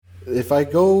if I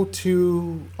go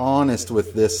too honest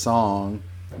with this song,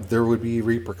 there would be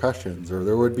repercussions, or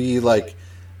there would be like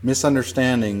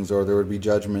misunderstandings, or there would be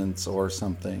judgments or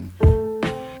something.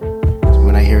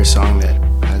 When I hear a song that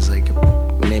has like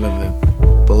the name of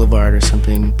a boulevard or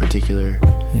something particular,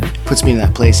 it puts me in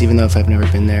that place, even though if I've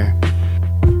never been there.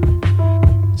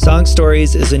 Song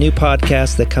Stories is a new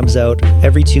podcast that comes out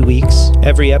every 2 weeks.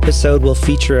 Every episode will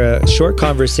feature a short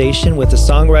conversation with a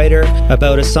songwriter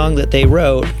about a song that they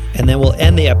wrote, and then we'll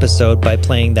end the episode by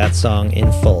playing that song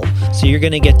in full. So you're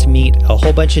going to get to meet a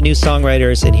whole bunch of new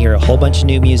songwriters and hear a whole bunch of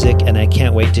new music, and I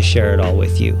can't wait to share it all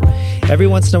with you. Every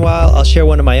once in a while, I'll share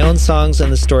one of my own songs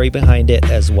and the story behind it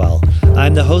as well.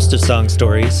 I'm the host of Song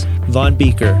Stories, Vaughn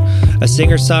Bieker, a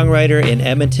singer-songwriter in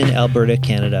Edmonton, Alberta,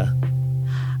 Canada.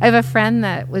 I have a friend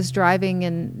that was driving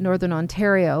in Northern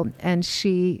Ontario, and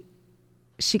she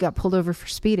got pulled over for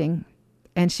speeding.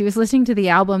 And she was listening to the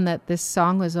album that this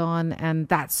song was on, and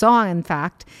that song, in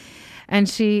fact. And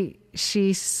she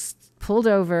pulled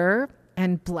over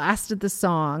and blasted the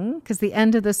song, because the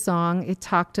end of the song, it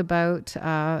talks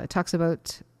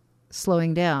about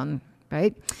slowing down,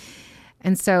 right?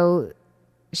 And so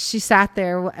she sat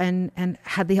there and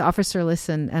had the officer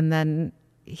listen, and then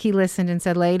he listened and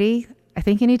said, "Lady, I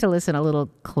think you need to listen a little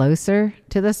closer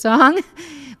to the song."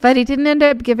 But he didn't end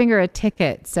up giving her a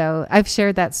ticket. So I've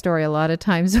shared that story a lot of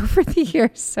times over the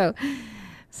years. So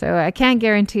I can't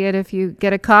guarantee it if you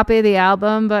get a copy of the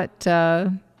album, but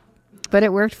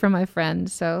it worked for my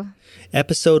friend. So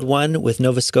Episode 1 with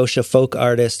Nova Scotia folk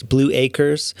artist Blue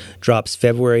Acres drops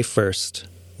February 1st.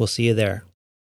 We'll see you there.